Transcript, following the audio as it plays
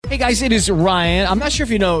Hey guys, it is Ryan. I'm not sure if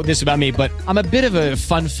you know this about me, but I'm a bit of a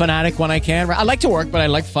fun fanatic when I can. I like to work, but I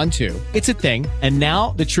like fun too. It's a thing. And now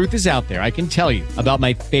the truth is out there. I can tell you about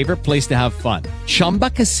my favorite place to have fun. Chumba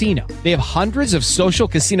Casino. They have hundreds of social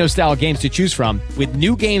casino style games to choose from with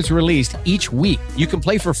new games released each week. You can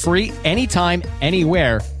play for free anytime,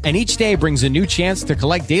 anywhere. And each day brings a new chance to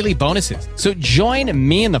collect daily bonuses. So join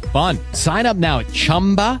me in the fun. Sign up now at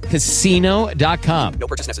ChumbaCasino.com. No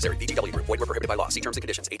purchase necessary. VGW Group. Void where prohibited by law. See terms and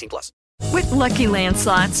conditions. 18+. With Lucky Land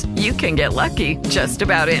Slots, you can get lucky just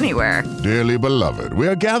about anywhere. Dearly beloved, we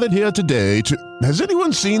are gathered here today to... Has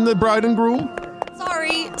anyone seen the bride and groom?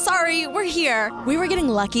 Sorry, we're here. We were getting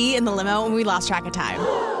lucky in the limo and we lost track of time.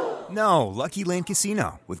 No, Lucky Land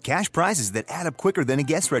Casino, with cash prizes that add up quicker than a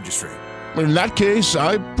guest registry. In that case,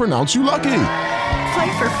 I pronounce you lucky.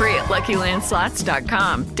 Play for free at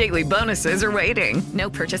LuckyLandSlots.com. Daily bonuses are waiting. No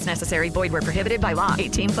purchase necessary. Void where prohibited by law.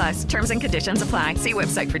 18+. Terms and conditions apply. See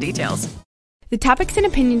website for details. The topics and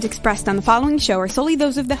opinions expressed on the following show are solely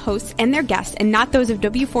those of the hosts and their guests and not those of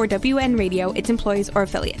W4WN Radio, its employees, or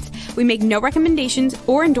affiliates. We make no recommendations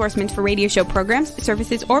or endorsements for radio show programs,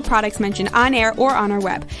 services, or products mentioned on air or on our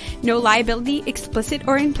web. No liability, explicit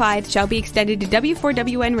or implied, shall be extended to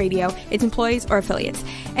W4WN Radio, its employees, or affiliates.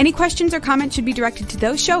 Any questions or comments should be directed to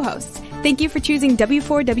those show hosts. Thank you for choosing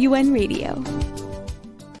W4WN Radio.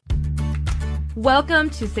 Welcome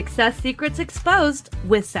to Success Secrets Exposed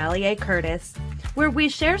with Sally A. Curtis, where we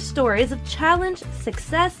share stories of challenge,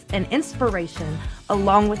 success, and inspiration,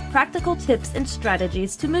 along with practical tips and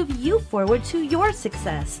strategies to move you forward to your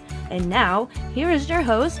success. And now, here is your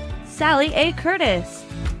host, Sally A. Curtis.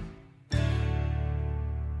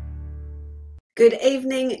 Good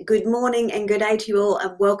evening, good morning, and good day to you all,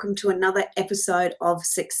 and welcome to another episode of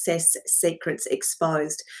Success Secrets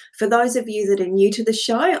Exposed. For those of you that are new to the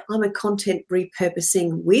show, I'm a content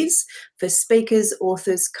repurposing whiz for speakers,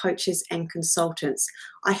 authors, coaches, and consultants.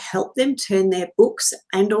 I help them turn their books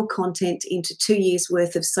and or content into 2 years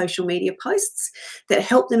worth of social media posts that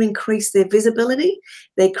help them increase their visibility,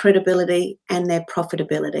 their credibility, and their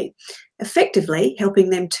profitability, effectively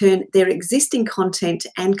helping them turn their existing content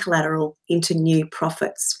and collateral into new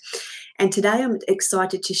profits. And today I'm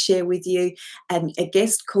excited to share with you a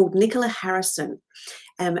guest called Nicola Harrison.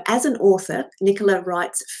 As an author, Nicola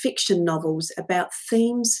writes fiction novels about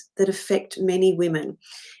themes that affect many women.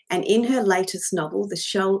 And in her latest novel, The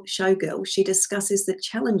Showgirl, she discusses the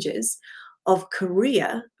challenges of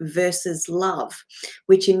career versus love,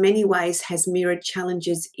 which in many ways has mirrored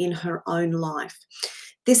challenges in her own life.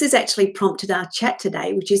 This has actually prompted our chat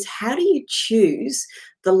today, which is how do you choose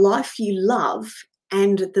the life you love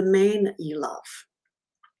and the man you love?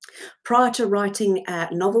 Prior to writing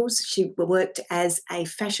novels, she worked as a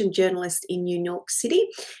fashion journalist in New York City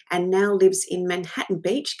and now lives in Manhattan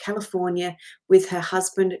Beach, California, with her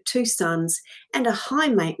husband, 2 sons, and a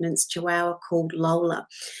high-maintenance chihuahua called Lola.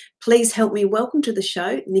 Please help me welcome to the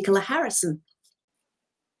show, Nicola Harrison.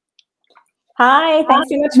 Hi, thanks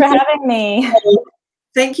so much for having me.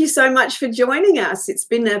 Thank you so much for joining us. It's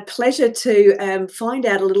been a pleasure to find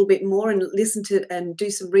out a little bit more and listen to and do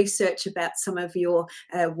some research about some of your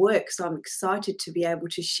work. So I'm excited to be able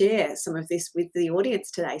to share some of this with the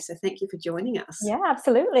audience today. So thank you for joining us. Yeah,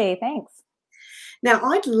 absolutely. Thanks. Now,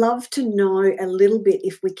 I'd love to know a little bit,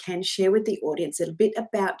 if we can share with the audience, a bit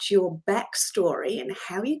about your backstory and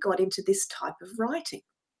how you got into this type of writing.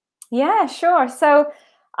 Yeah, sure. So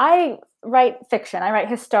I write fiction. I write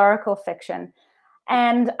historical fiction.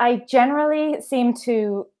 And I generally seem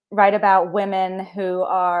to write about women who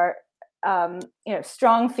are,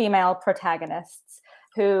 strong female protagonists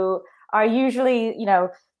who are usually,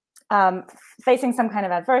 facing some kind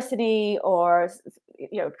of adversity or,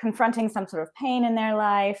 confronting some sort of pain in their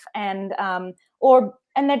life. And they're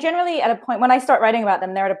generally at a point, when I start writing about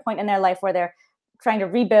them, they're at a point in their life where they're trying to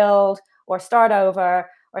rebuild or start over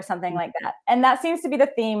or something like that. And that seems to be the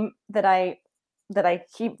theme that I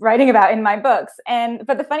keep writing about in my books.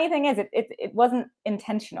 But the funny thing is, it wasn't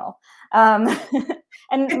intentional.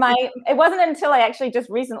 It wasn't until I actually just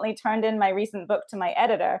recently turned in my recent book to my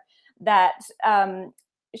editor that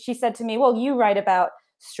she said to me, well, you write about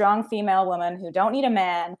strong female women who don't need a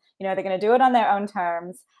man, they're going to do it on their own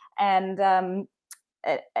terms. And I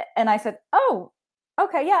said, oh,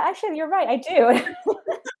 okay, yeah, actually, you're right, I do.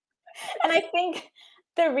 And I think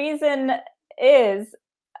the reason is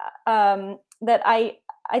that I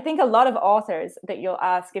think a lot of authors that you'll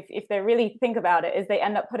ask, if they really think about it, is they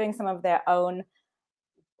end up putting some of their own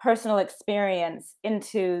personal experience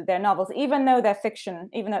into their novels, even though they're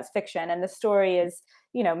fiction, even though it's fiction and the story is,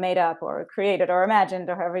 made up or created or imagined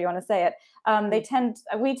or however you want to say it.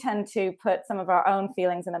 We tend to put some of our own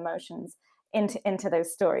feelings and emotions into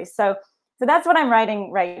those stories. So that's what I'm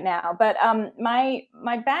writing right now. But my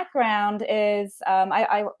background is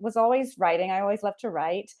I was always writing. I always loved to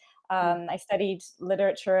write. I studied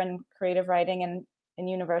literature and creative writing in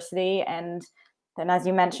university, and then, as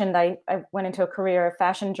you mentioned, I went into a career of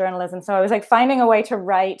fashion journalism. So I was like finding a way to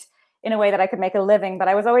write in a way that I could make a living. But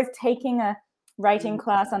I was always taking a writing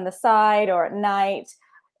class on the side or at night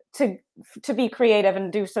to be creative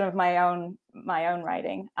and do sort of my own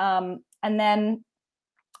writing. And then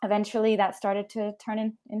eventually that started to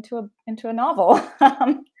turn into a novel.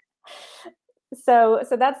 So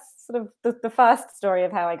that's sort of the first story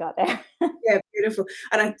of how I got there. Yeah, beautiful.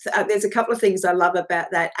 And there's a couple of things I love about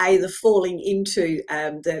that. The falling into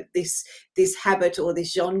this habit or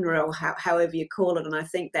this genre, or however you call it. And I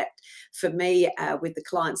think that for me, with the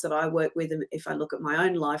clients that I work with, and if I look at my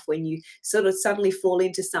own life, when you sort of suddenly fall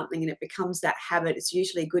into something and it becomes that habit, it's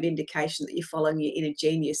usually a good indication that you're following your inner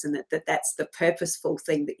genius, and that's the purposeful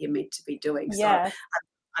thing that you're meant to be doing. Yeah. So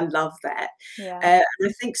I love that. Yeah. And I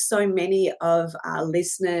think so many of our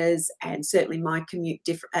listeners, and certainly my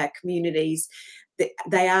communities,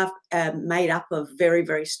 they are made up of very,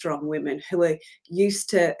 very strong women who are used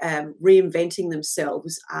to reinventing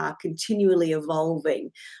themselves, are continually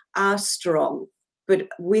evolving, are strong. But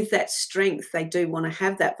with that strength, they do want to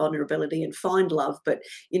have that vulnerability and find love. But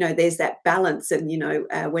there's that balance, and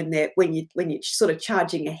when you're sort of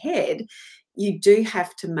charging ahead, you do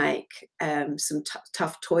have to make some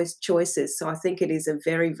tough choices. So I think it is a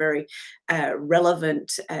very, very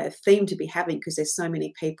relevant theme to be having, because there's so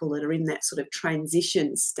many people that are in that sort of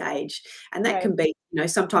transition stage. And that can be,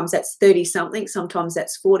 sometimes that's 30-something, sometimes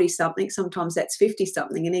that's 40-something, sometimes that's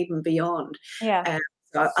 50-something, and even beyond. Yeah.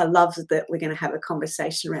 So I love that we're going to have a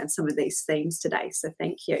conversation around some of these themes today. So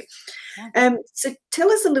thank you. Yeah. So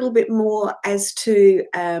tell us a little bit more as to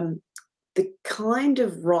the kind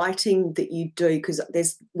of writing that you do, because there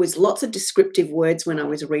was lots of descriptive words when I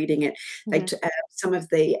was reading it. Mm-hmm. Some of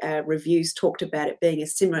the reviews talked about it being a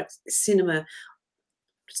cinematography.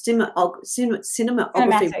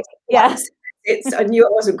 Yes. I knew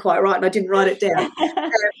it wasn't quite right, and I didn't write it down.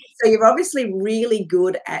 So you're obviously really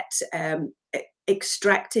good at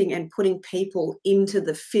extracting and putting people into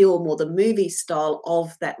the film or the movie style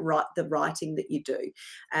of the writing that you do,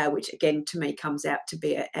 which again to me comes out to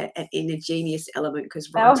be an inner genius element,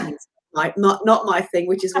 because writing is not my thing,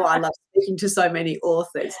 which is why I love speaking to so many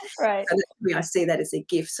authors. Right. And I see that as a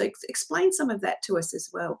gift. So explain some of that to us as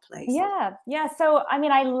well, please. Yeah. So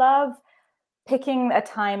I love picking a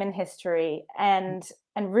time in history and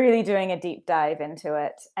really doing a deep dive into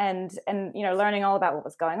it, and learning all about what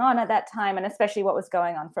was going on at that time, and especially what was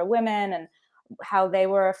going on for women and how they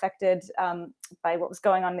were affected by what was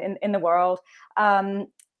going on in the world. And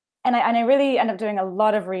I really end up doing a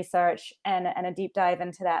lot of research and a deep dive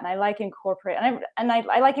into that. And I like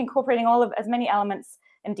I like incorporating all of as many elements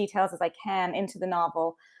and details as I can into the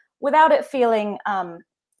novel without it feeling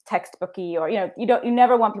textbooky, or you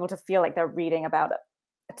never want people to feel like they're reading about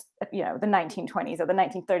the 1920s or the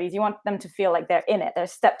 1930s. You want them to feel like they're in it, they're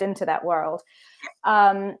stepped into that world.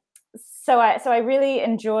 So I really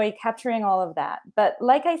enjoy capturing all of that. But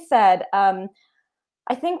like I said,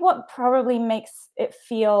 I think what probably makes it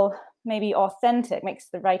feel maybe authentic, makes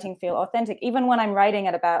the writing feel authentic, even when I'm writing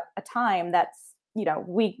at about a time that's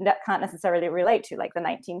that can't necessarily relate to, like the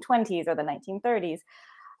 1920s or the 1930s.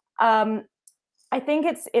 I think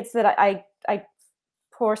it's that I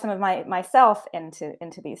pour some of myself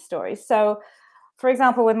into these stories. So, for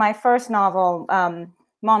example, with my first novel,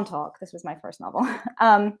 Montauk, this was my first novel.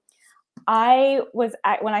 When I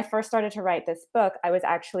first started to write this book, I was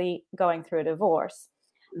actually going through a divorce.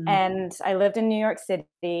 Mm-hmm. And I lived in New York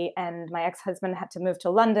City, and my ex-husband had to move to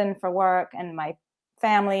London for work, and my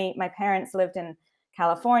parents lived in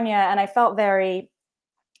California, and I felt very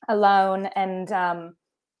alone and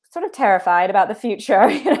sort of terrified about the future.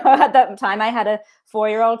 At that time I had a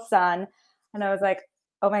 4-year-old son, and I was like,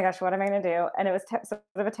 oh my gosh, what am I going to do? And it was sort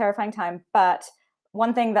of a terrifying time. But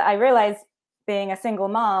one thing that I realized, being a single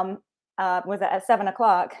mom, was that at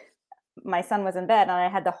 7:00, my son was in bed, and I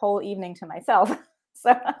had the whole evening to myself.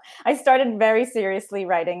 So I started very seriously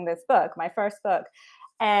writing this book, my first book.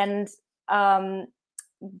 And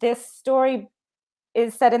this story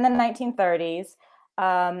is set in the 1930s.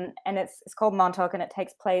 And it's called Montauk, and it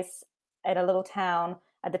takes place at a little town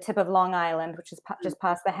at the tip of Long Island, which is just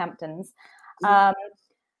past the Hamptons. And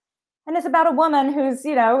it's about a woman who's,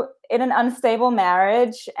 in an unstable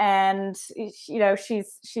marriage, and,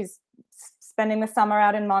 she's spending the summer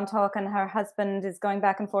out in Montauk, and her husband is going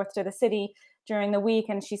back and forth to the city during the week,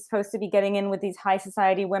 and she's supposed to be getting in with these high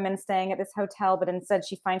society women staying at this hotel, but instead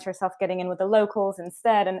she finds herself getting in with the locals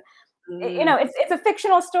instead. And it's a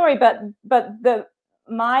fictional story, but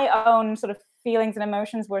my own sort of feelings and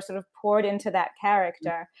emotions were sort of poured into that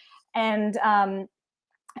character. And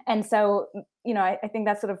so, I think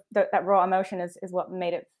that's sort of that raw emotion is what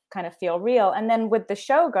made it kind of feel real. And then with the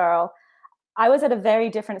Showgirl, I was at a very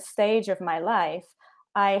different stage of my life.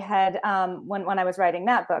 I had, when I was writing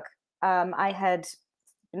that book, I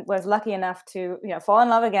was lucky enough to, fall in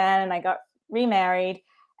love again, and I got remarried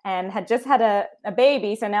and had just had a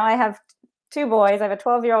baby. So now I have two boys. I have a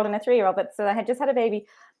 12-year-old and a 3-year-old, but so I had just had a baby.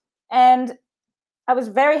 And I was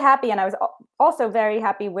very happy. And I was also very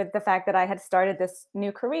happy with the fact that I had started this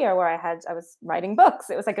new career where I was writing books.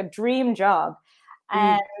 It was like a dream job.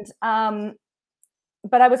 And,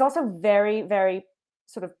 but I was also very, very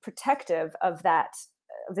sort of protective of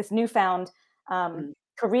this newfound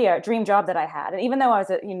career, dream job that I had. And even though I was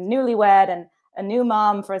newlywed and a new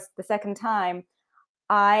mom for the second time,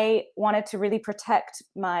 I wanted to really protect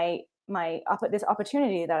this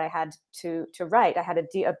opportunity that I had to write. I had a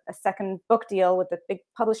second book deal with a big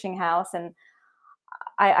publishing house, and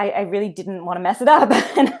I really didn't want to mess it up.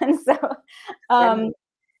 and so,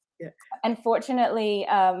 unfortunately,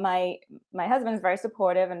 my husband's very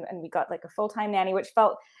supportive, and we got like a full-time nanny, which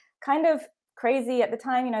felt kind of crazy at the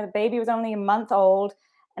time. The baby was only a month old,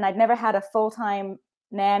 and I'd never had a full-time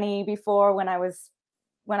nanny before when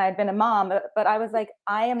I'd been a mom. But I was like,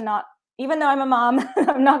 I am not, even though I'm a mom,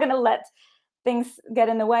 I'm not going to let things get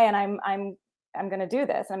in the way, and I'm going to do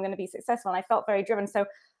this, and I'm going to be successful. And I felt very driven.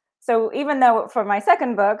 So even though for my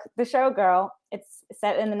second book, The Showgirl, it's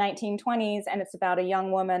set in the 1920s, and it's about a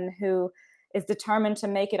young woman who is determined to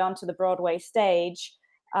make it onto the Broadway stage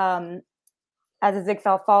as a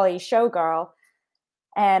Ziegfeld Folly showgirl,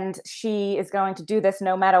 and she is going to do this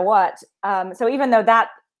no matter what. So even though that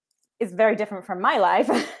is very different from my life,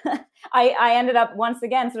 I ended up once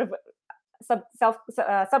again sort of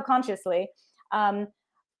subconsciously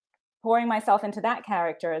pouring myself into that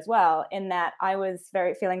character as well, in that I was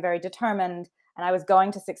feeling very determined, and I was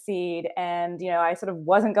going to succeed, and I sort of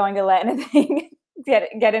wasn't going to let anything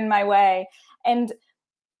get in my way. And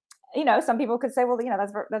some people could say, well,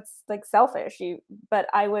 that's like selfish. But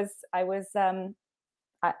I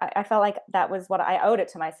felt like that was what I owed it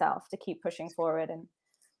to myself, to keep pushing forward. And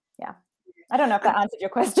yeah, I don't know if that answered your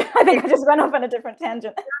question. I think I just went off on a different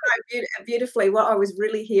tangent. Beautifully. What I was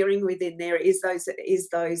really hearing within there is those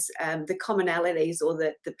the commonalities or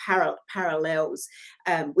the parallels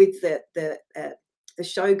with the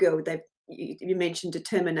Showgirl. You mentioned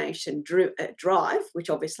determination, drive, which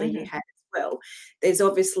obviously you had as well. There's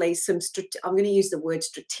obviously some I'm going to use the word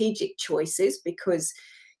strategic choices, because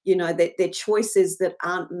they're choices that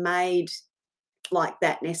aren't made like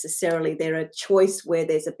that necessarily. They're a choice where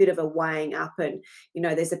there's a bit of a weighing up, and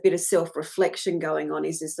there's a bit of self-reflection going on.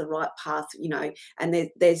 Is this the right path?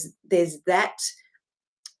 And there's that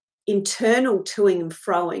internal toing and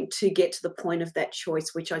froing to get to the point of that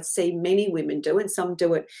choice, which I see many women do, and some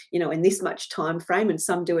do it in this much time frame, and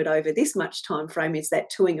some do it over this much time frame. Is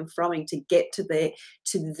that toing and froing to get to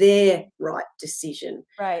their right decision,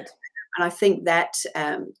 right? And I think that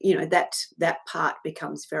that part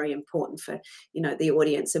becomes very important for the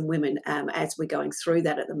audience and women as we're going through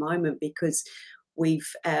that at the moment, because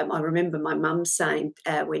I remember my mum saying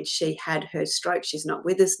when she had her stroke, she's not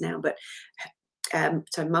with us now, but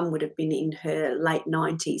so mum would have been in her late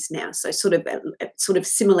 90s now, so sort of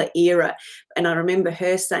similar era. And I remember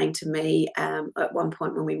her saying to me at one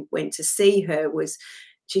point when we went to see her, was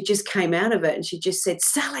she just came out of it and she just said,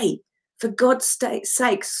 "Sally, for God's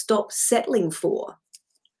sake, stop settling for."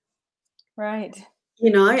 Right.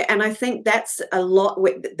 And I think that's a lot.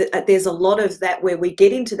 There's a lot of that where we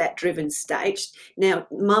get into that driven stage. Now,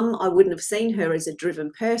 mum, I wouldn't have seen her as a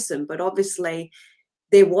driven person, but obviously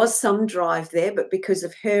there was some drive there, but because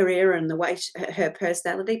of her era and the way her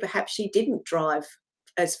personality, perhaps she didn't drive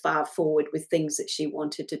as far forward with things that she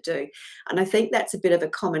wanted to do. And I think that's a bit of a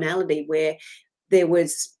commonality where there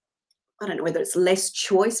was, I don't know whether it's less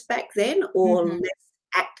choice back then or less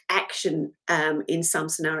action in some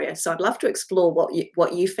scenarios. So I'd love to explore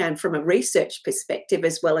what you found from a research perspective,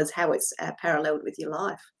 as well as how it's paralleled with your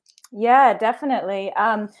life. Yeah, definitely.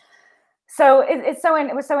 So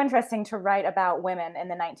it was so interesting to write about women in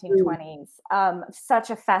the 1920s. Such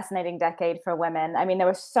a fascinating decade for women. I mean, there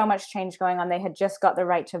was so much change going on. They had just got the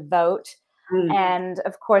right to vote. And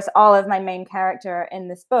of course, all of my main character in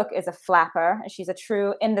this book is a flapper. She's a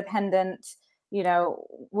true independent,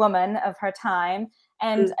 woman of her time.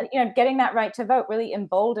 And, getting that right to vote really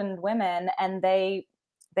emboldened women. And they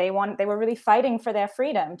were really fighting for their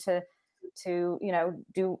freedom to to, you know,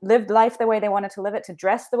 live life the way they wanted to live it, to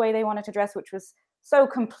dress the way they wanted to dress, which was so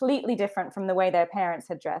completely different from the way their parents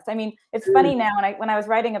had dressed. I mean, it's funny now when I was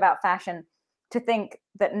writing about fashion to think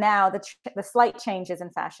that now the slight changes in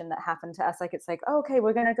fashion that happen to us, like it's like, oh, okay,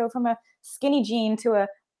 we're going to go from a skinny jean to a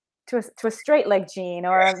straight leg jean,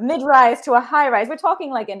 or a mid-rise to a high rise. We're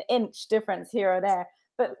talking like an inch difference here or there.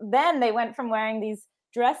 But then they went from wearing these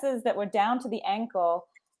dresses that were down to the ankle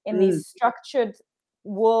in these structured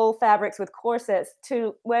wool fabrics with corsets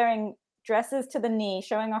to wearing dresses to the knee,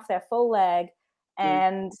 showing off their full leg,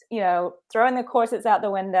 and, you know, throwing the corsets out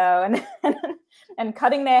the window and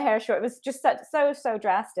cutting their hair short. It was just so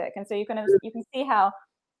drastic. And so you can see how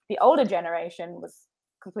the older generation was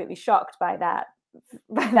completely shocked by that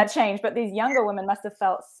change. But these younger women must have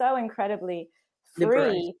felt so incredibly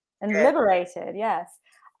free and liberated. Yes.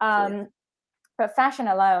 But fashion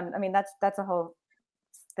alone, I mean, that's a whole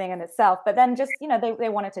thing in itself. But then just, you know, they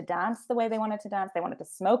wanted to dance the way they wanted to dance. They wanted to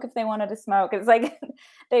smoke if they wanted to smoke. It's like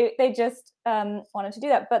they just wanted to do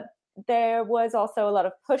that. But there was also a lot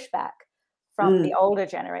of pushback from the older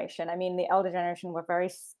generation. I mean, the older generation were very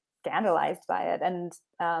scandalized by it.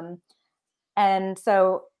 And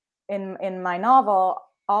so in my novel,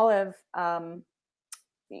 Olive,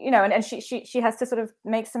 you know, and she has to sort of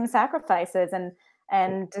make some sacrifices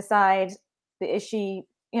and decide, is she,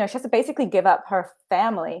 you know, she has to basically give up her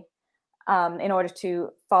family in order to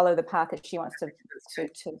follow the path that she wants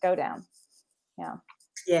to go down. Yeah.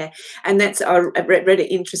 Yeah, and that's, I read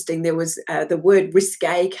it interesting. There was the word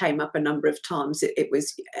risque came up a number of times. It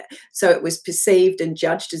was so it was perceived and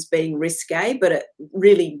judged as being risque, but it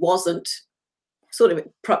really wasn't. Sort of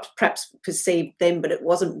perhaps perceived then, but it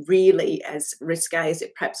wasn't really as risque as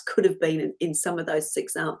it perhaps could have been in some of those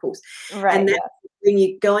examples. Right. And that, when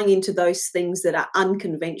you're going into those things that are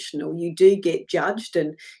unconventional, you do get judged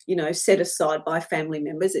and, you know, set aside by family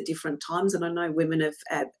members at different times. And I know women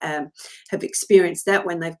have experienced that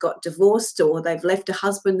when they've got divorced, or they've left a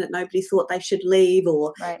husband that nobody thought they should leave,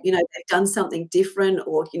 or you know, they've done something different,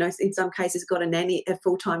 or, you know, in some cases got a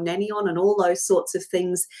full-time nanny on, and all those sorts of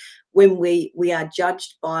things. When we are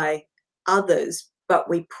judged by others, but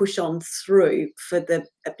we push on through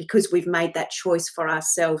because we've made that choice for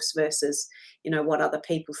ourselves versus, you know, what other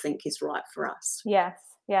people think is right for us. Yes,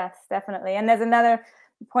 definitely. And there's another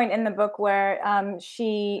point in the book where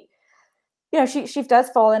she does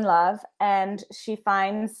fall in love, and she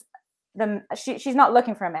finds she's not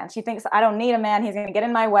looking for a man. She thinks, I don't need a man. He's going to get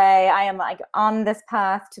in my way. I am like on this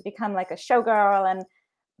path to become like a showgirl.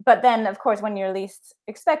 But then, of course, when you're least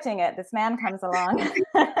expecting it, this man comes along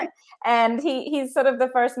and he's sort of the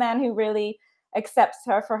first man who really accepts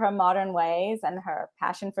her for her modern ways and her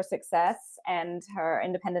passion for success and her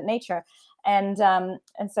independent nature. And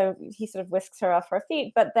so he sort of whisks her off her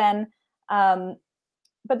feet. But then,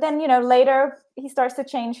 you know, later he starts to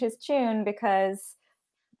change his tune because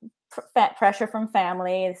pressure from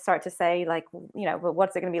family start to say, like, you know, well,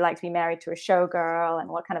 what's it going to be like to be married to a showgirl, and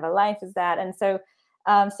what kind of a life is that? And so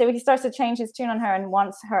he starts to change his tune on her and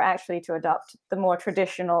wants her actually to adopt the more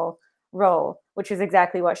traditional role, which is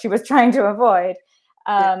exactly what she was trying to avoid.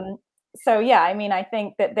 So, yeah, I mean, I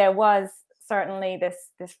think that there was certainly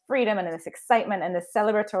this freedom and this excitement and this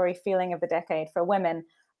celebratory feeling of the decade for women,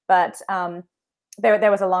 but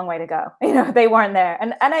there was a long way to go. You know, they weren't there.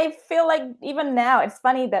 And I feel like even now, it's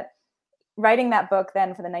funny that writing that book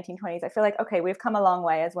then for the 1920s, I feel like, okay, we've come a long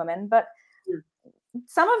way as women, but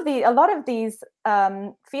a lot of these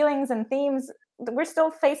feelings and themes, we're still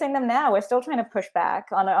facing them now. We're still trying to push back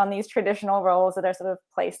on these traditional roles that are sort of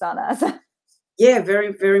placed on us. Yeah,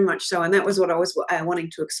 very, very much so. And that was what I was wanting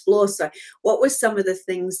to explore. So what were some of the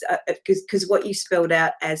things, because what you spelled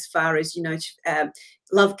out as far as, you know,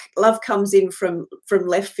 love comes in from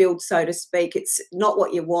left field, so to speak. It's not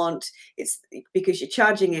what you want. It's because you're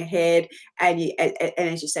charging ahead, and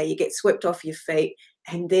as you say, you get swept off your feet.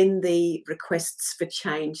 And then the requests for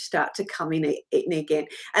change start to come in again,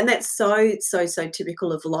 and that's so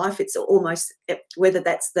typical of life. It's almost, whether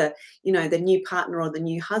that's the new partner or the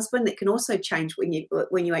new husband, that can also change when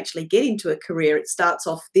you actually get into a career. It starts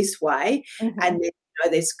off this way, and then, you know,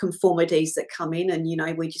 there's conformities that come in, and, you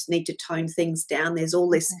know, we just need to tone things down. There's all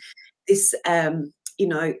this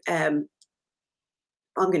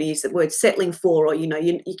I'm going to use the word settling for, or, you know,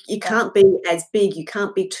 you can't be as big, you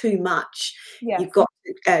can't be too much. Yes.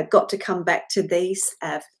 You've got to come back to these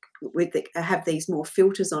have these more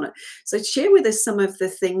filters on it. So share with us some of the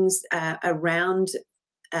things around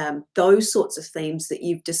those sorts of themes that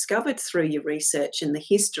you've discovered through your research and the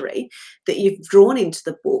history that you've drawn into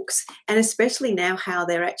the books, and especially now how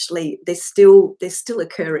they're still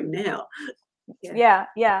occurring now.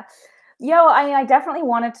 Yeah. I mean, I definitely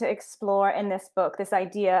wanted to explore in this book this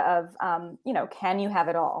idea of, can you have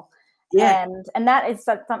it all? Yeah. And that is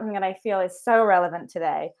something that I feel is so relevant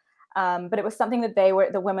today. But it was something that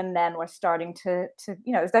the women then were starting to it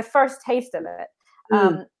was their first taste of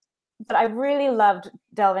it. But I really loved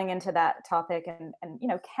delving into that topic and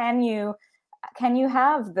can you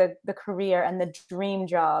have the career and the dream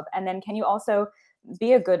job, and then can you also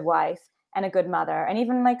be a good wife and a good mother and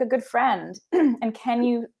even like a good friend? And can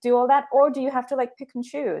you do all that, or do you have to like pick and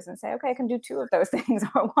choose and say, okay, I can do two of those things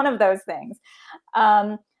or one of those things?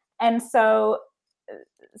 And so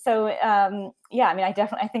I mean,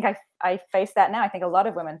 I think I face that now. I think a lot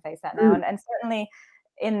of women face that now. And certainly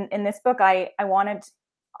in this book, I wanted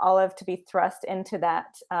Olive to be thrust into that,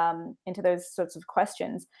 into those sorts of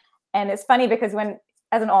questions. And it's funny because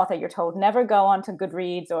as an author, you're told never go on to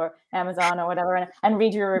Goodreads or Amazon or whatever and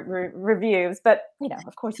read your reviews. But,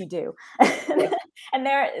 of course you do. And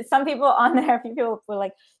there are some people on there, a few people were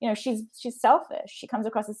like, she's selfish. She comes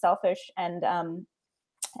across as selfish and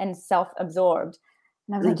self-absorbed.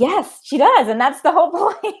 And I was like, yes, she does. And that's the whole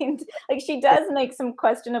point. Like, she does make some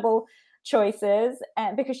questionable choices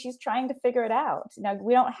because she's trying to figure it out.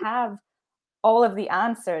 We don't have all of the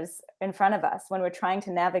answers in front of us when we're trying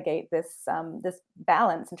to navigate this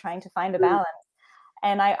balance and trying to find a balance.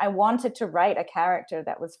 And I wanted to write a character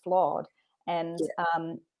that was flawed. And,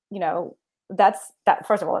 that's that.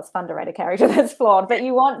 First of all, it's fun to write a character that's flawed, but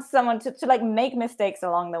you want someone to like make mistakes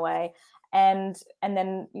along the way and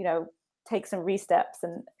then, take some re-steps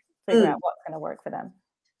and figure out what's going to work for them.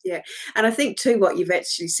 Yeah. And I think too, what you've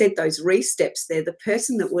actually said, those re-steps there, the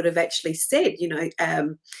person that would have actually said,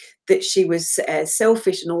 that she was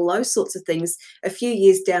selfish and all those sorts of things, a few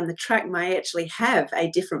years down the track may actually have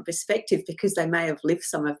a different perspective because they may have lived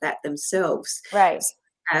some of that themselves. Right.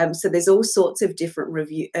 So there's all sorts of different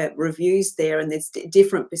reviews there, and there's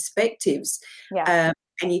different perspectives. Yeah.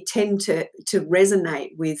 And you tend to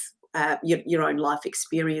resonate with your own life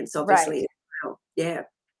experience, obviously. Right. As well. Yeah.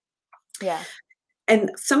 Yeah.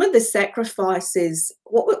 And some of the sacrifices,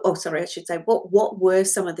 what were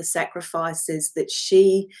some of the sacrifices that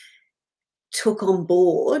she took on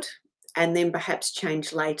board and then perhaps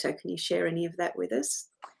changed later? Can you share any of that with us?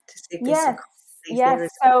 To see if there's some yes.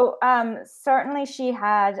 So certainly she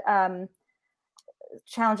had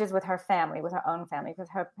challenges with her family, with her own family, because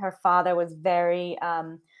her father was very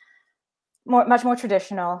much more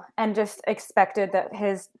traditional and just expected that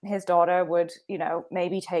his daughter would,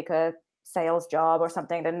 maybe take a sales job or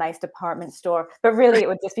something at a nice department store, but really it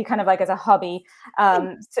would just be kind of like as a hobby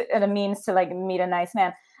and a means to like meet a nice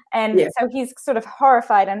man. And so he's sort of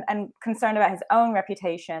horrified and concerned about his own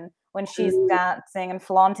reputation when she's dancing and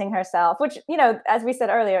flaunting herself, which, as we said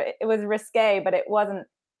earlier, it was risque, but it wasn't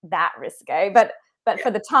that risque. But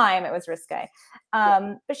for the time, it was risque.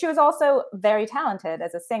 But she was also very talented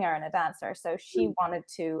as a singer and a dancer. So she wanted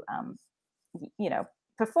to,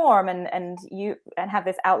 perform and have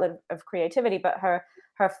this outlet of creativity. But her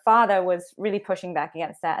father was really pushing back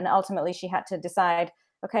against that. And ultimately, she had to decide,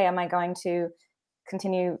 okay, am I going to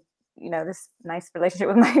continue, this nice relationship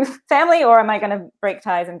with my family, or am I going to break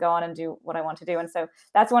ties and go on and do what I want to do? And so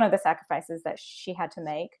that's one of the sacrifices that she had to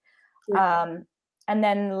make. And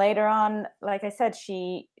then later on, like I said,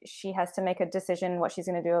 she has to make a decision what she's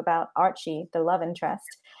going to do about Archie, the love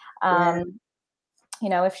interest.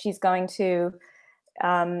 If she's going to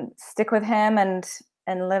stick with him and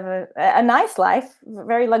live a nice life,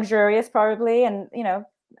 very luxurious probably, and a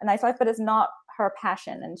nice life, but it's not her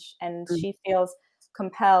passion, and she feels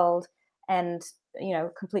compelled and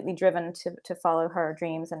completely driven to follow her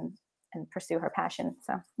dreams and pursue her passion.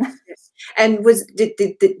 So and was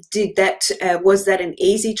that an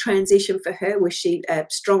easy transition for her? Was she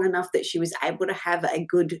strong enough that she was able to have a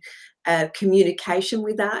good communication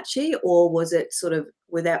with Archie, or was it sort of,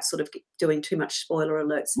 without sort of doing too much spoiler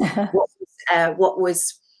alerts, what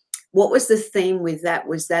was the theme with that?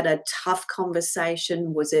 Was that a tough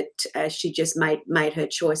conversation? Was it she just made her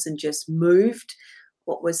choice and just moved?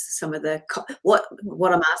 What was some of the what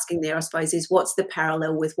I'm asking there, I suppose, is what's the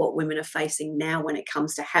parallel with what women are facing now when it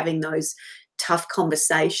comes to having those tough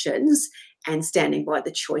conversations and standing by the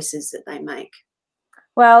choices that they make?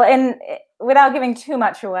 Well, and without giving too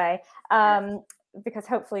much away, because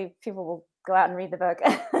hopefully people will go out and read the book,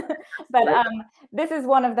 but this is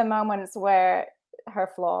one of the moments where her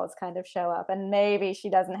flaws kind of show up, and maybe she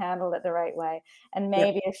doesn't handle it the right way, and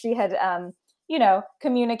maybe if she had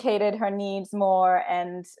communicated her needs more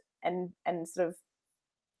and sort of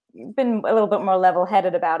been a little bit more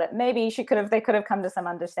level-headed about it, maybe they could have come to some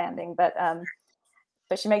understanding, but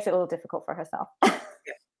she makes it a little difficult for herself.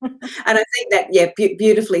 And I think that,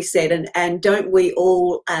 beautifully said. And don't we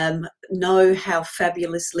all know how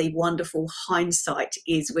fabulously wonderful hindsight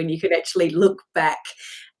is when you can actually look back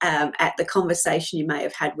at the conversation you may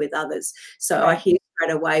have had with others. So I hear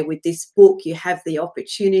straight away with this book, you have the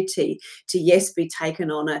opportunity to, yes, be taken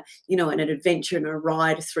on an adventure and a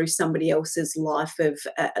ride through somebody else's life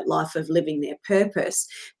of living their purpose,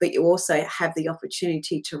 but you also have the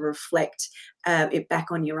opportunity to reflect it back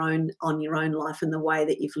on your own life and the way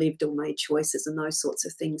that you've lived or made choices and those sorts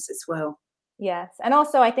of things as well. Yes, and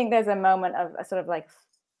also I think there's a moment of a sort of like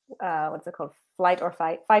what's it called, fight or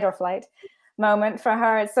flight moment for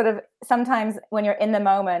her. It's sort of sometimes when you're in the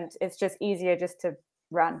moment, it's just easier just to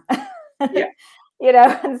run. Yeah.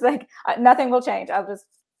 It's like nothing will change. I'll just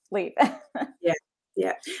leave.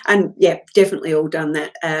 Yeah. And definitely all done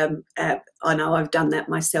that. I know I've done that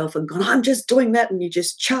myself and gone, I'm just doing that. And you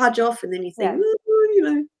just charge off and then you think,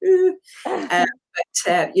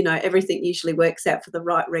 but everything usually works out for the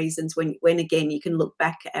right reasons when again, you can look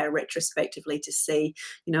back retrospectively to see,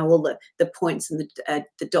 all the points and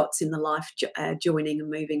the dots in the life joining and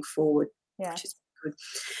moving forward, which is good.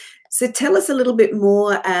 So tell us a little bit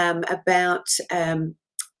more about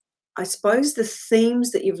I suppose the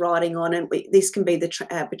themes that you're writing on, and this can be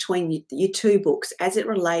between your two books as it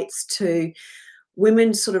relates to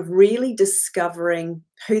women sort of really discovering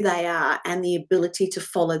who they are and the ability to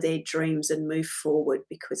follow their dreams and move forward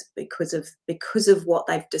because of what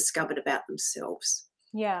they've discovered about themselves.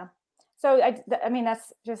 Yeah. So I mean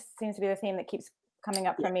that's just seems to be the theme that keeps coming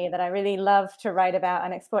up for me, that I really love to write about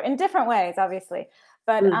and explore in different ways, obviously,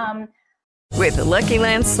 but With the Lucky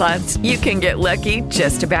Land Slots, you can get lucky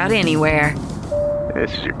just about anywhere.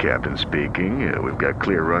 This is your captain speaking. We've got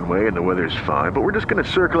clear runway and the weather's fine, but we're just going to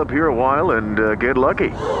circle up here a while and get lucky.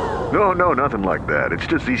 No, nothing like that. It's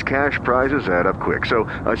just these cash prizes add up quick. So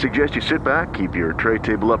I suggest you sit back, keep your tray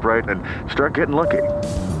table upright, and start getting lucky.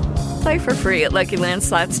 Play for free at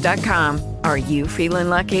LuckyLandSlots.com. Are you feeling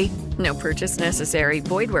lucky? No purchase necessary.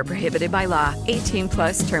 Void where prohibited by law.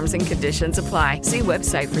 18+ terms and conditions apply. See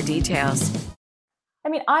website for details. I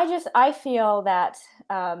mean, I feel that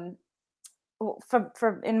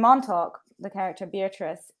for in Montauk, the character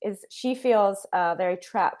Beatrice she feels very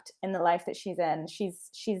trapped in the life that she's in.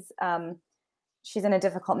 She's in a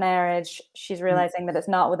difficult marriage. She's realizing that it's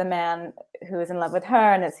not with a man who is in love with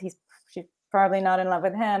her, and she's probably not in love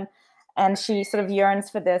with him. And she sort of yearns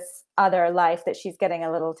for this other life that she's getting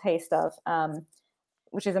a little taste of,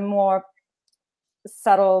 which is a more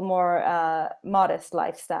subtle, more modest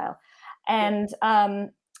lifestyle. And so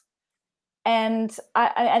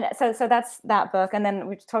that's that book. And then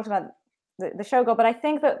we talked about the Showgirl. But I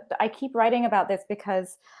think that I keep writing about this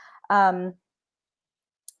because, sorry,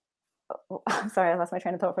 I lost my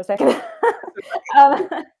train of thought for a second.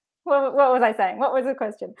 What was I saying? What was the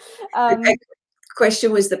question?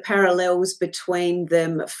 Question was the parallels between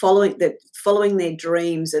them following their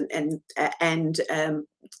dreams and the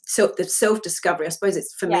self-discovery. I suppose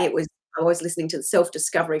it's for me. It was I was listening to the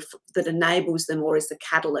self-discovery that enables them, or is the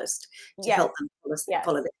catalyst to help them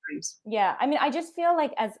follow their dreams. Yeah, I mean, I just feel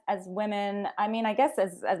like as women, I mean, I guess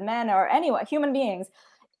as men or anyone, human beings,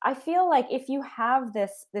 I feel like if you have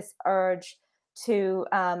this urge to,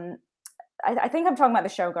 I think I'm talking about the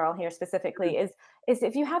Showgirl here specifically, is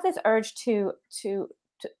if you have this urge to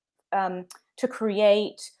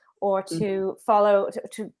create or to follow,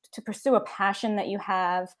 to pursue a passion that you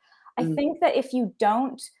have, I think that if you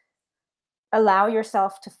don't allow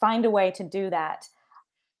yourself to find a way to do that,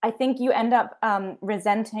 I think you end up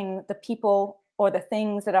resenting the people or the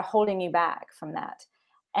things that are holding you back from that.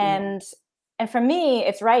 And for me,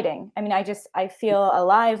 it's writing. I mean, I feel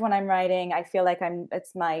alive when I'm writing. I feel like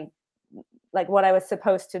it's what I was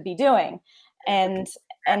supposed to be doing. And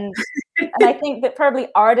I think that probably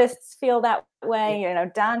artists feel that way,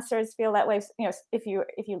 dancers feel that way. If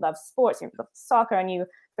you love sports, you love soccer, and you,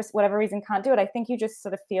 for whatever reason, can't do it, I think you just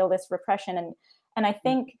sort of feel this repression. And I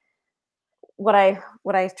think what I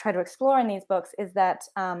try to explore in these books is that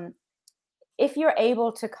if you're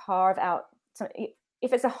able to carve out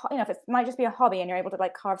if it might just be a hobby and you're able to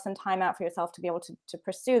carve some time out for yourself to be able to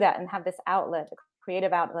pursue that and have this outlet, a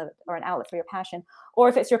creative outlet or an outlet for your passion, or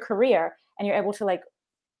if it's your career and you're able to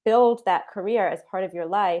build that career as part of your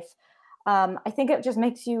life, I think it just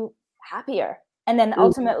makes you happier. And then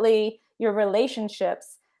ultimately your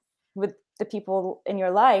relationships with the people in your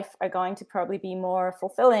life are going to probably be more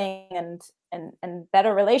fulfilling and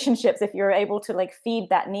better relationships if you're able to feed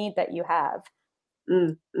that need that you have.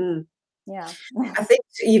 Yeah. I think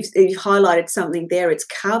you've highlighted something there. It's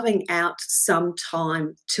carving out some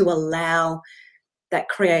time to allow that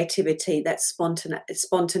creativity, that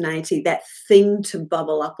spontaneity, that thing to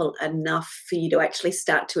bubble up enough for you to actually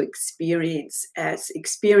start to experience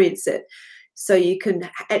it. So you can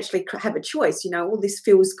actually have a choice, this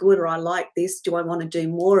feels good, or I like this. Do I want to do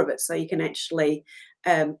more of it? So you can actually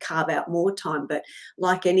carve out more time. But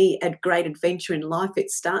like any great adventure in life,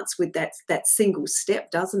 it starts with that single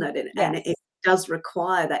step, doesn't it? And it does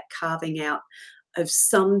require that carving out of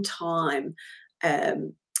some time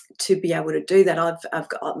to be able to do that.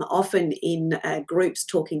 I'm often in groups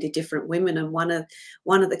talking to different women, and one of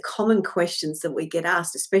the common questions that we get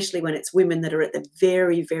asked, especially when it's women that are at the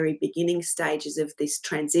very, very beginning stages of this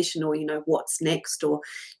transition, or what's next, or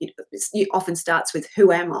it often starts with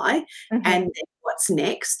who am I, and then what's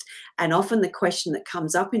next. And often the question that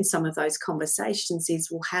comes up in some of those conversations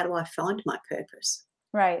is, well, how do I find my purpose?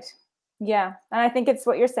 Right. Yeah. And I think it's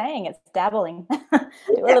what you're saying. It's dabbling, do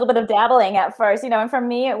a little bit of dabbling at first, and for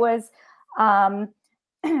me it was, I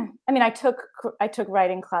mean, I took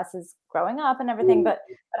writing classes growing up and everything, but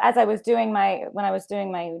as when I was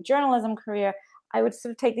doing my journalism career, I would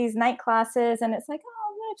sort of take these night classes, and it's like,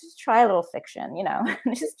 oh, I'm going to just try a little fiction,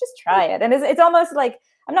 just try it. And it's almost like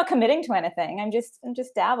I'm not committing to anything. I'm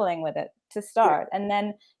just dabbling with it to start. And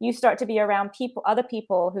then you start to be around other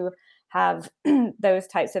people who have those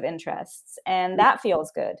types of interests, and that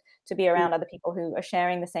feels good to be around other people who are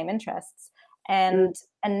sharing the same interests. And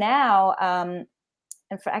now, and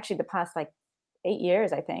for actually the past like 8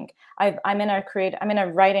 years, I think I'm in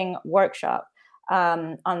a writing workshop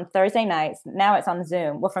on Thursday nights. Now it's on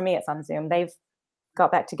Zoom. Well, for me, it's on Zoom. They've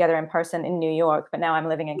got back together in person in New York, but now I'm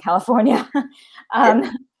living in California.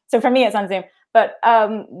 So for me, it's on Zoom. But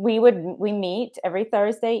we meet every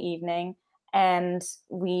Thursday evening, and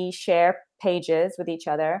we share pages with each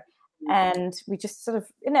other, and we just sort of,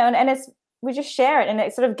 we just share it, and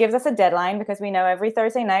it sort of gives us a deadline, because we know every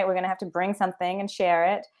Thursday night we're going to have to bring something and share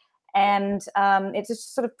it. And it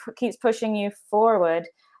just sort of keeps pushing you forward.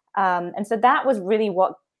 And so that was really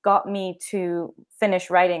what got me to finish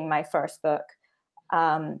writing my first book.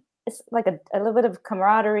 It's like a little bit of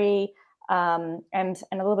camaraderie, and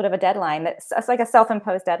a little bit of a deadline. It's like a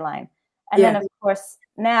self-imposed deadline. And then, of course,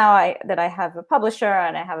 now that I have a publisher,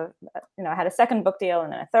 and I have I had a second book deal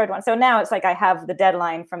and then a third one. So now it's like I have the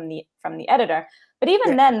deadline from the editor. But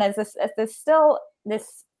even then, there's still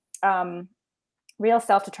this real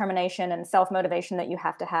self-determination and self-motivation that you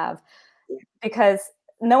have to have, because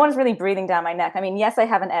no one's really breathing down my neck. I mean, yes, I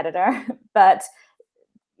have an editor, but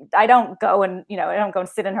I don't go and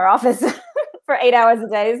sit in her office for 8 hours a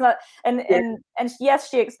day. It's not, and yes,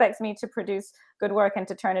 she expects me to produce good work and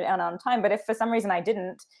to turn it out on time. But if for some reason I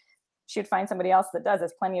didn't, she would find somebody else that does.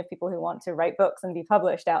 There's plenty of people who want to write books and be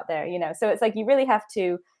published out there, So it's like you really have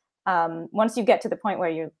to, once you get to the point where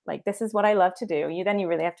you're like, this is what I love to do, you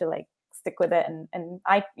really have to like stick with it. And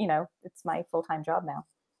I, it's my full-time job now.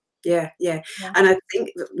 Yeah. And I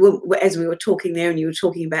think as we were talking there, and you were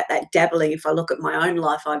talking about that dabbling, if I look at my own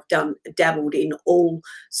life, I've dabbled in all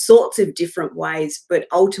sorts of different ways, but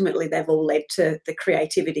ultimately they've all led to the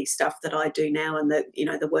creativity stuff that I do now, and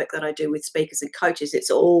the work that I do with speakers and coaches.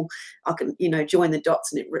 It's all, I can, join the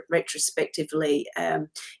dots, and it retrospectively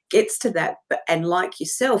gets to that. And like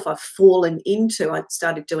yourself, I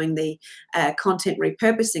started doing the content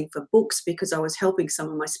repurposing for books, because I was helping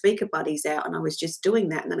some of my speaker buddies out, and I was just doing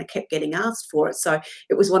that, and then I kept getting asked for it. So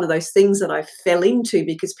it was one of those things that I fell into,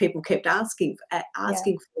 because people kept asking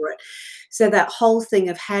for it. So that whole thing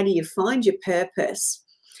of how do you find your purpose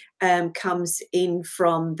comes in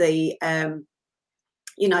from the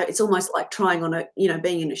it's almost like trying on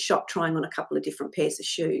being in a shop, trying on a couple of different pairs of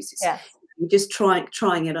shoes. You're just trying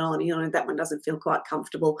it on, that one doesn't feel quite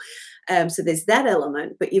comfortable. So there's that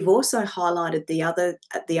element, but you've also highlighted the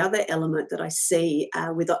other element that I see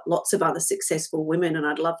with lots of other successful women, and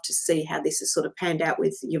I'd love to see how this has sort of panned out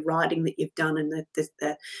with your writing that you've done, and the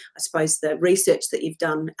I suppose the research that you've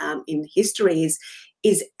done in history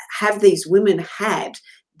is have these women had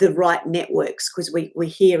the right networks? Because we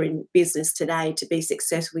hear in business today, to be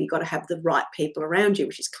successful, you've got to have the right people around you,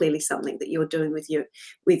 which is clearly something that you're doing with your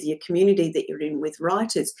community that you're in with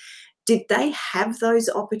writers. Did they have those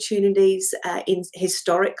opportunities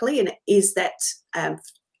historically, and is that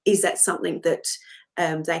something that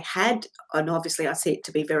they had? And obviously, I see it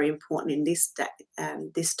to be very important in this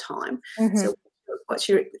time. Mm-hmm. So, what's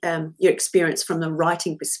your experience from the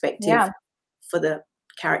writing perspective for the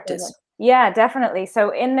characters? Yeah, definitely.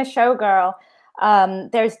 So in the Showgirl,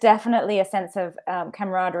 there's definitely a sense of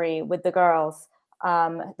camaraderie with the girls,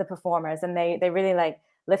 the performers, and they really like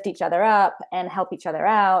lift each other up and help each other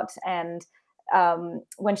out. And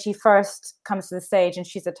when she first comes to the stage and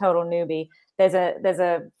she's a total newbie, there's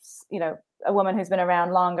a a woman who's been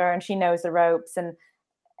around longer, and she knows the ropes, and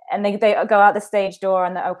they go out the stage door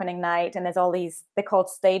on the opening night, and there's all these, they're called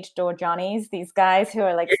stage door Johnnies, these guys who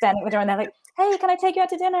are like standing at the door, and they're like, hey, can I take you out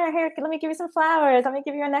to dinner? Here, let me give you some flowers. Let me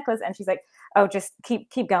give you a necklace. And she's like, oh, just keep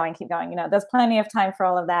going. You know, there's plenty of time for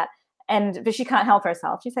all of that. But she can't help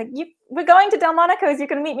herself. She's like, we're going to Delmonico's. You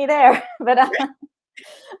can meet me there. But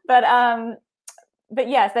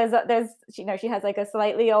yes, there's you know, she has like a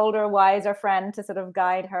slightly older, wiser friend to sort of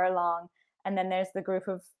guide her along. And then there's the group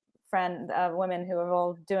of women who are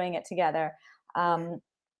all doing it together. And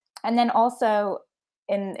then also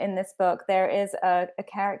in this book, there is a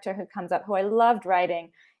character who comes up who I loved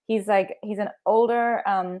writing. He's an older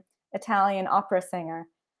Italian opera singer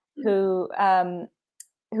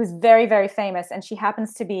who's very, very famous. And she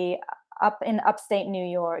happens to be up in upstate New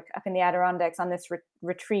York, up in the Adirondacks on this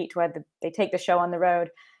retreat where they take the show on the road.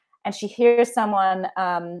 And she hears someone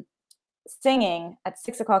singing at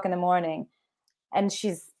 6 o'clock in the morning. And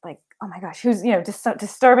she's like, oh my gosh, who's, you know, just so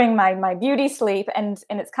disturbing my beauty sleep. And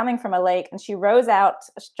it's coming from a lake. And she rows out,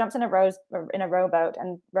 she jumps in a rowboat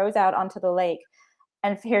and rows out onto the lake.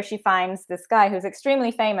 And here she finds this guy who's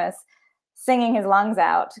extremely famous, singing his lungs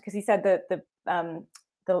out, because he said that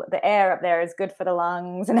the air up there is good for the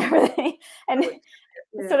lungs and everything. And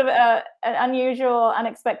sort of an unusual,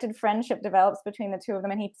 unexpected friendship develops between the two of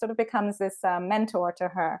them. And he sort of becomes this mentor to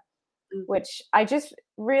her, which I just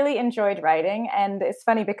really enjoyed writing. And it's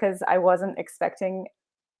funny because I wasn't expecting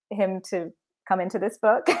him to come into this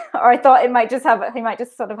book, or I thought he might just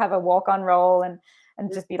sort of have a walk-on role and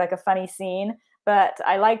just be like a funny scene. But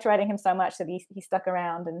I liked writing him so much that he stuck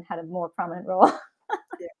around and had a more prominent role.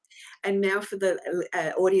 And now for the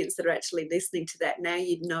audience that are actually listening to that, now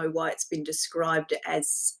you know why it's been described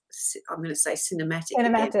as, I'm going to say, cinematic.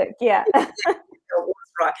 Cinematic, yeah.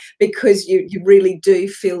 Right, because you really do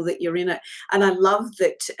feel that you're in it. And I love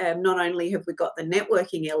that not only have we got the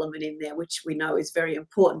networking element in there, which we know is very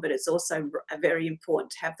important, but it's also very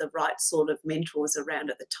important to have the right sort of mentors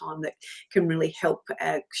around at the time that can really help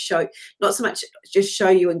show, not so much just show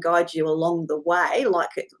you and guide you along the way, like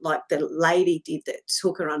the lady did that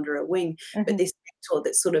took her under her wing, but this mentor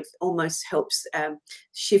that sort of almost helps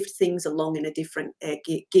shift things along in a different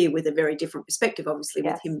gear with a very different perspective, obviously,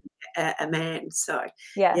 with him a man. So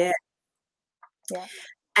yeah.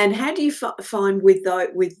 And how do you find with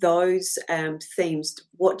those themes,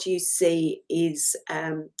 what do you see is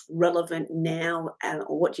relevant now,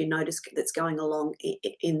 or what do you notice that's going along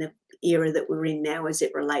in the era that we're in now as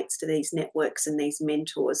it relates to these networks and these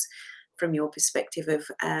mentors, from your perspective of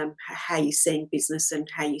how you're seeing business and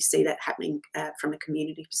how you see that happening from a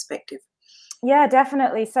community perspective? Yeah,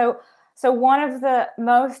 definitely. So one of the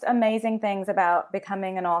most amazing things about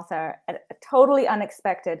becoming an author, totally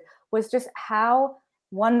unexpected, was just how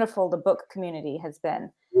wonderful the book community has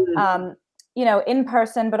been. You know, in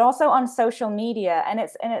person, but also on social media. And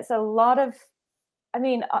it's a lot of, I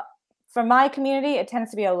mean, for my community, it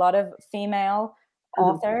tends to be a lot of female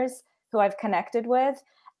authors who I've connected with,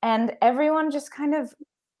 and everyone just kind of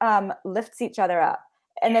lifts each other up.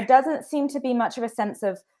 And there doesn't seem to be much of a sense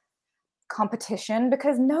of competition,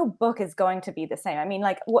 because no book is going to be the same. I mean,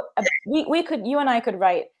 like you and I could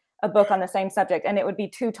write a book on the same subject and it would be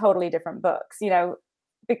two totally different books, you know,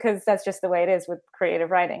 because that's just the way it is with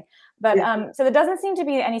creative writing. But so there doesn't seem to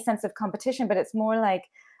be any sense of competition, but it's more like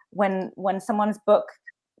when someone's book,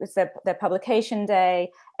 it's their publication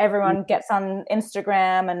day, everyone gets on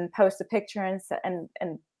Instagram and posts a picture and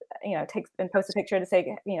you know, post a picture to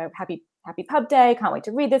say, you know, happy pub day, can't wait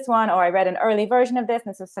to read this one, or I read an early version of this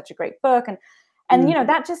and this was such a great book. And you know,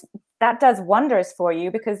 that does wonders for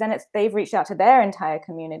you, because then they've reached out to their entire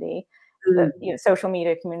community, the social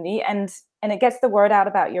media community, and it gets the word out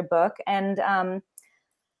about your book. And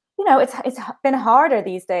you know, it's been harder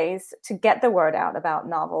these days to get the word out about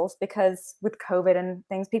novels, because with COVID and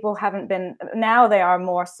things, people haven't been, now they are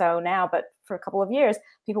more so now, but for a couple of years,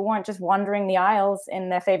 people weren't just wandering the aisles in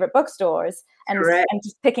their favorite bookstores and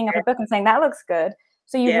just picking up a book and saying, that looks good.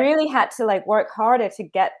 So you really had to like work harder to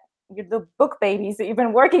get the book babies that you've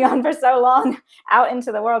been working on for so long out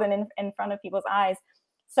into the world and in front of people's eyes.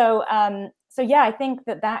 So yeah, I think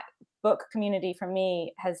that book community for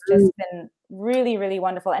me has just been really, really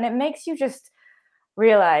wonderful. And it makes you just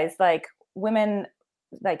realize, like, women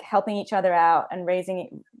like helping each other out and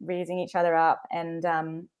raising each other up. And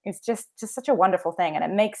it's just such a wonderful thing. And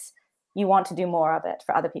it makes you want to do more of it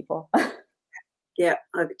for other people. Yeah,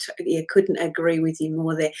 I couldn't agree with you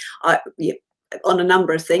more there. on a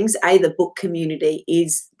number of things. The book community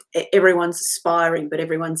is, everyone's aspiring, but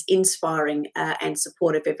everyone's inspiring and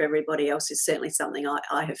supportive of everybody else is certainly something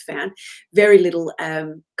I have found. Very little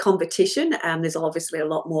competition. There's obviously a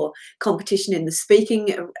lot more competition in the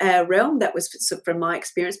speaking realm. That was from my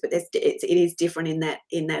experience, but it is different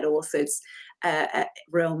in that author's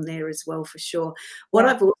realm there as well, for sure. What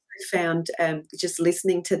I've also found, just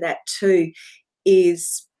listening to that too,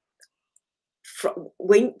 is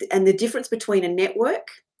and the difference between a network,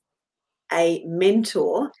 a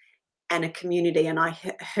mentor, and a community. And I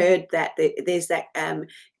heard that there's that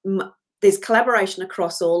there's collaboration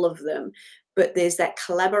across all of them, but there's that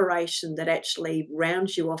collaboration that actually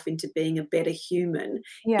rounds you off into being a better human.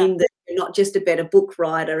 In that you're not just a better book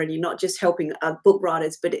writer, and you're not just helping book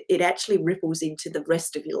writers, but it actually ripples into the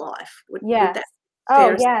rest of your life. Would that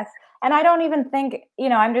Oh, yes. And I don't even think,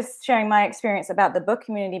 I'm just sharing my experience about the book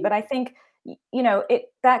community, but I think,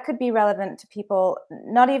 that could be relevant to people,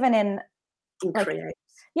 not even in creative.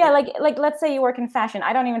 Yeah, like let's say you work in fashion.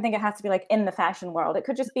 I don't even think it has to be like in the fashion world. It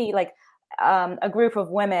could just be like a group of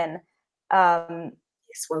women who are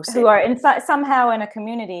somehow in a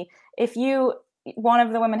community. If one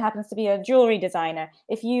of the women happens to be a jewelry designer,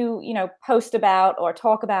 if you post about or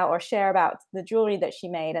talk about or share about the jewelry that she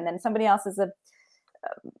made, and then somebody else is a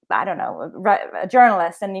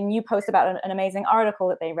journalist, and then you post about an amazing article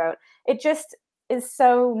that they wrote, it just is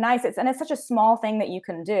so nice. It's such a small thing that you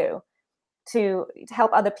can do to help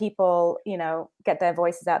other people, get their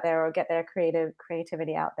voices out there or get their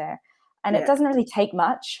creativity out there. And it doesn't really take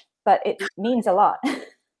much, but it means a lot.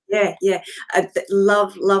 Yeah. I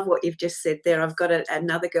love what you've just said there. I've got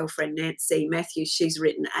another girlfriend, Nancy Matthews. She's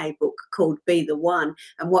written a book called Be the One.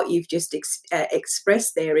 And what you've just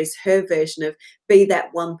expressed there is her version of be that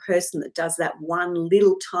one person that does that one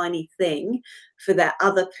little tiny thing for that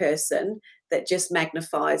other person that just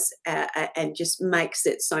magnifies and just makes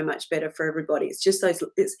it so much better for everybody. It's just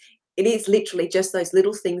it is literally just those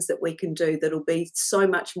little things that we can do that'll be so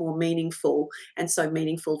much more meaningful and so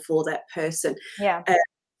meaningful for that person. Yeah.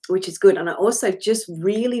 Which is good. And I also just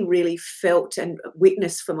really, really felt and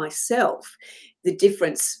witnessed for myself the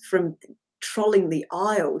difference from trolling the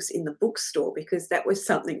aisles in the bookstore, because that was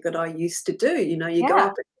something that I used to do. You go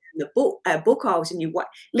up in the book aisles, and you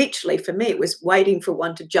literally, for me, it was waiting for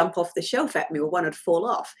one to jump off the shelf at me, or one would fall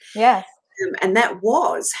off. Yes. And that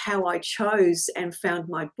was how I chose and found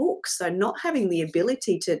my books. So not having the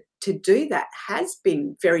ability to do that has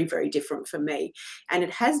been very, very different for me. And it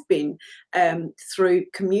has been through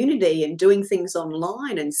community and doing things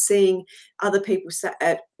online and seeing other people say,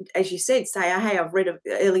 as you said, say, hey, I've read an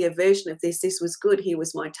earlier version of this. This was good. Here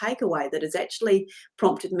was my takeaway, that has actually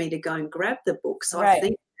prompted me to go and grab the book. So I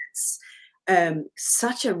think that's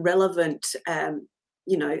such a relevant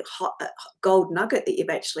gold nugget that you've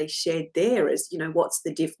actually shared there. Is what's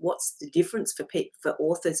the difference for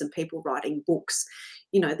authors and people writing books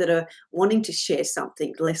that are wanting to share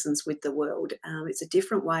something, lessons with the world. It's a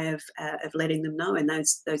different way of letting them know, and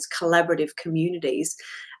those collaborative communities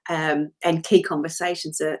and key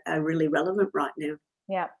conversations are really relevant right now.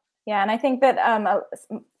 Yeah. And I think that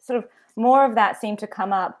sort of more of that seemed to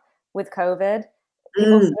come up with COVID.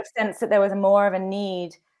 People sort of sensed that there was more of a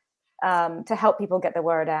need to help people get the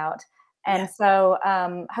word out. And so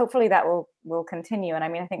hopefully that will continue. And I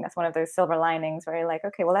mean, I think that's one of those silver linings where you're like,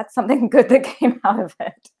 okay, well, that's something good that came out of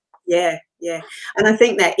it. Yeah. And I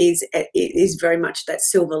think that it is very much that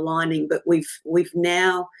silver lining. But we've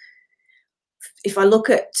now, if I look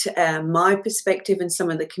at my perspective and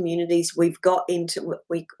some of the communities, we've got into what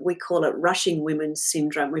we call it rushing women's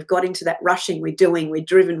syndrome. We've got into that rushing, we're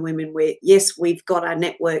driven women. We've got our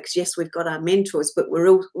networks, yes, we've got our mentors, but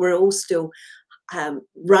we're all still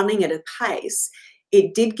running at a pace.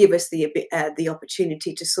 It did give us the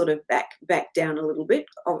opportunity to sort of back down a little bit,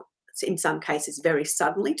 in some cases very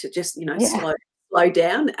suddenly, to just slow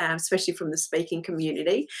down, especially from the speaking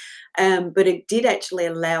community. But it did actually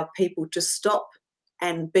allow people to stop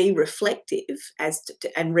and be reflective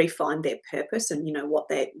and refine their purpose and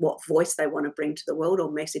what voice they want to bring to the world,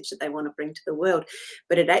 or message that they want to bring to the world.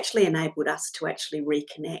 But it actually enabled us to actually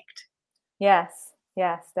reconnect. Yes,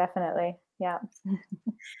 definitely. Yeah.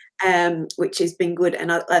 Which has been good,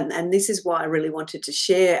 and this is why I really wanted to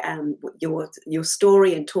share your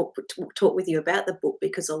story and talk with you about the book,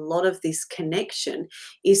 because a lot of this connection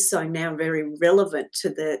is so now very relevant to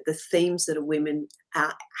the themes that women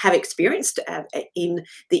have experienced in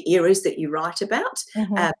the eras that you write about,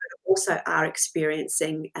 but also are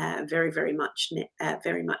experiencing very, very much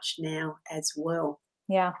now as well.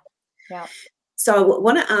 Yeah. So I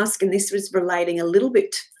want to ask, and this was relating a little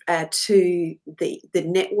bit to the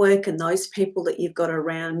network and those people that you've got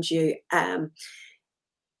around you.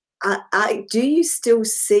 Do you still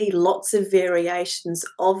see lots of variations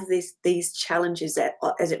of these challenges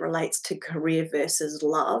as it relates to career versus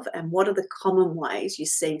love? And what are the common ways you're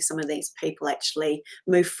seeing some of these people actually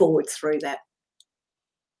move forward through that?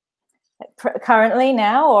 Currently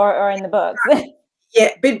now or in the books?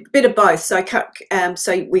 Yeah, bit of both. So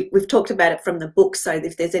we've talked about it from the book. So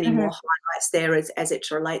if there's any more highlights there as it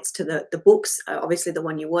relates to the books, obviously the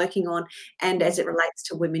one you're working on, and as it relates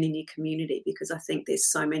to women in your community, because I think there's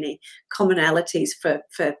so many commonalities for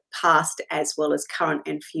past as well as current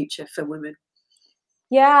and future for women.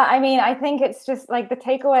 Yeah, I mean, I think it's just like the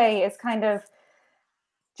takeaway is kind of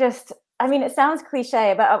just, I mean, it sounds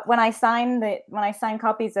cliche, but when I sign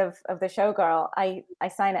copies of the Showgirl, I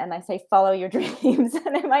sign it and I say, follow your dreams.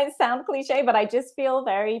 And it might sound cliche, but I just feel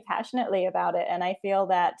very passionately about it. And I feel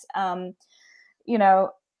that,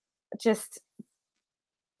 just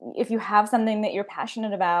if you have something that you're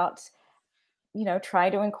passionate about,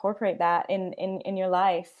 try to incorporate that in your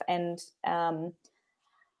life. And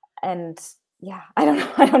yeah, I don't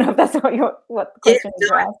know if that's what the question is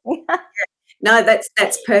you're asking. No, that's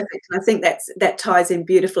perfect. And I think that ties in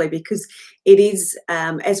beautifully, because it is,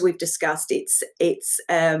 as we've discussed, it's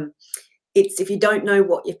if you don't know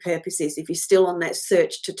what your purpose is, if you're still on that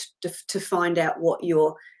search to find out what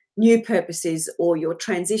your new purpose is, or your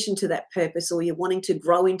transition to that purpose, or you're wanting to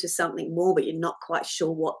grow into something more, but you're not quite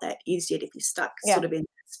sure what that is yet, if you're stuck sort of in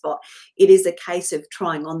that spot, it is a case of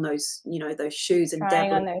trying on those shoes and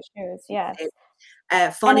trying on those shoes. Yes.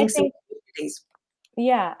 Finding some communities.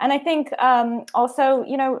 Yeah. And I think also,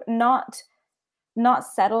 not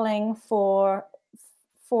settling for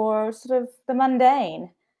sort of the mundane,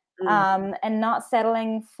 and not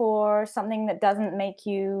settling for something that doesn't make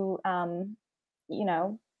you,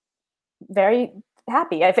 very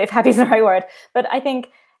happy, if happy is the right word. But I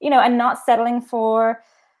think, and not settling for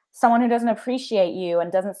someone who doesn't appreciate you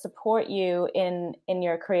and doesn't support you in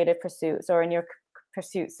your creative pursuits, or in your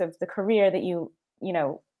pursuits of the career that you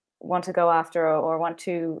want to go after or want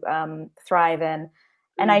to thrive in.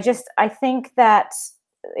 And I think that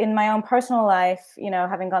in my own personal life,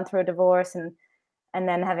 having gone through a divorce and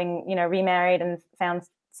then having, remarried and found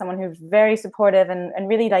someone who's very supportive and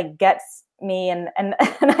really like gets me. And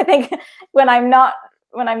I think when I'm not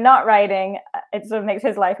writing, it sort of makes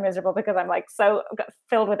his life miserable, because I'm like so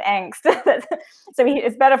filled with angst. So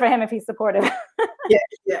it's better for him if he's supportive.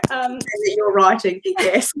 Yeah. And you're writing,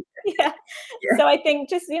 yes. Yeah. So I think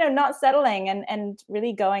just, not settling and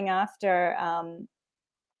really going after,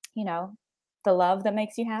 the love that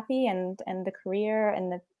makes you happy, and the career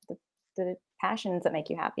and the passions that make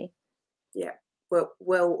you happy. Yeah.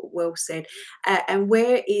 Well said. And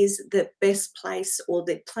where is the best place, or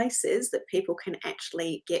the places that people can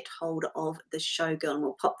actually get hold of the Showgirl? And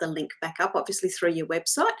we'll pop the link back up, obviously, through your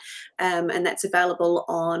website, and that's available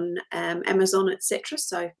on Amazon, etc.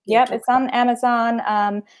 So it's on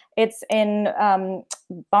Amazon. It's in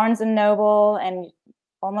Barnes and Noble and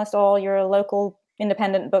almost all your local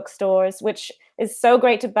independent bookstores, which is so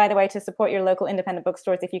great by the way, to support your local independent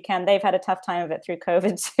bookstores if you can. They've had a tough time of it through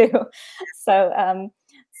COVID too.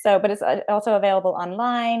 But it's also available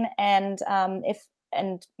online. And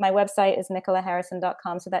my website is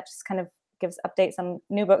nicolaharrison.com. So that just kind of gives updates on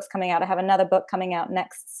new books coming out. I have another book coming out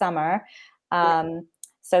next summer.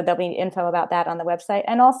 So there'll be info about that on the website.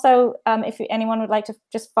 And also, if anyone would like to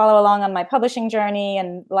just follow along on my publishing journey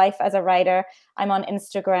and life as a writer, I'm on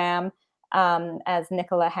Instagram as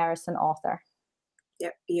Nicola Harrison Author.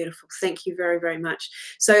 Yep, beautiful. Thank you very, very much.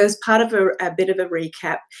 So as part of a bit of a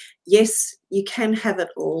recap, yes, you can have it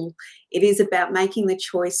all. It is about making the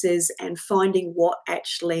choices and finding what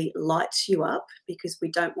actually lights you up, because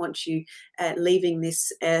we don't want you leaving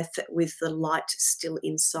this earth with the light still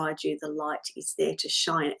inside you. The light is there to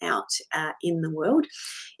shine out in the world.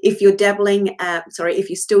 If you're if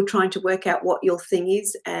you're still trying to work out what your thing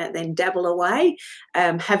is, then dabble away.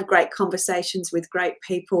 Have great conversations with great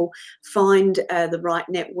people. Find the right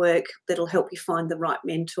network that'll help you find the right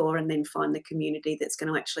mentor, and then find the community that's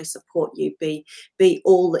going to actually support you. Be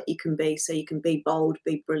all that you can be, so you can be bold,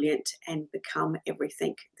 be brilliant, and become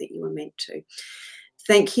everything that you were meant to.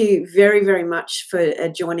 Thank you very, very much for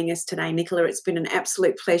joining us today, Nicola. It's been an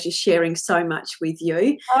absolute pleasure sharing so much with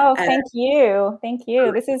you. Oh, thank you. Thank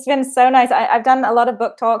you. This has been so nice. I've done a lot of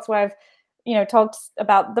book talks where I've talked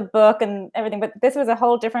about the book and everything, but this was a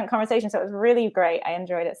whole different conversation. So it was really great. I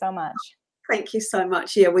enjoyed it so much. Thank you so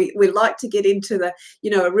much. Yeah, we like to get into the,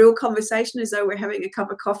 a real conversation as though we're having a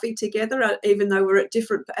cup of coffee together, even though we're at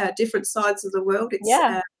different sides of the world. It's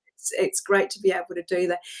it's great to be able to do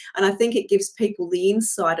that. And I think it gives people the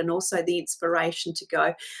insight and also the inspiration to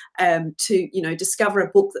go to, discover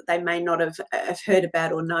a book that they may not have heard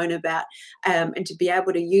about or known about, and to be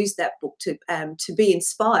able to use that book to be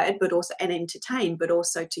inspired, but also and entertained, but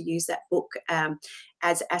also to use that book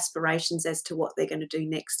as aspirations as to what they're going to do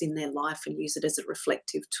next in their life and use it as a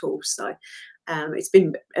reflective tool. So it's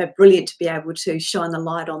been brilliant to be able to shine the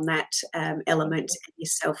light on that element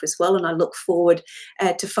yourself as well. And I look forward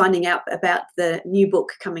to finding out about the new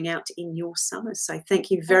book coming out in your summer. So thank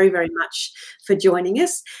you very, very much for joining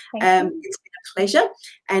us. It's been a pleasure.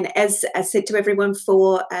 And as I said to everyone,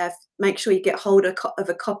 make sure you get hold of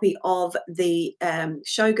a copy of the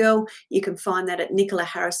Showgirl. You can find that at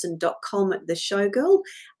nicolaharrison.com, the Showgirl.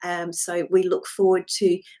 So we look forward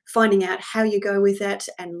to finding out how you go with that,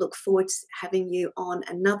 and look forward to having you on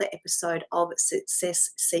another episode of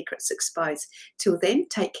Success Secrets Exposed. Till then,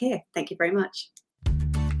 take care. Thank you very much.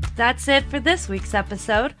 That's it for this week's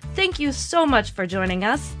episode. Thank you so much for joining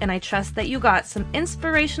us, and I trust that you got some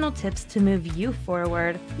inspirational tips to move you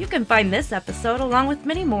forward. You can find this episode along with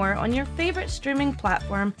many more on your favorite streaming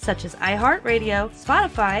platform such as iHeartRadio,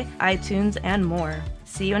 Spotify, iTunes, and more.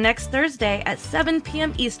 See you next Thursday at 7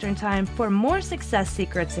 p.m. Eastern Time for more Success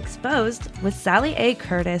Secrets Exposed with Sally A.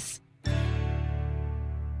 Curtis.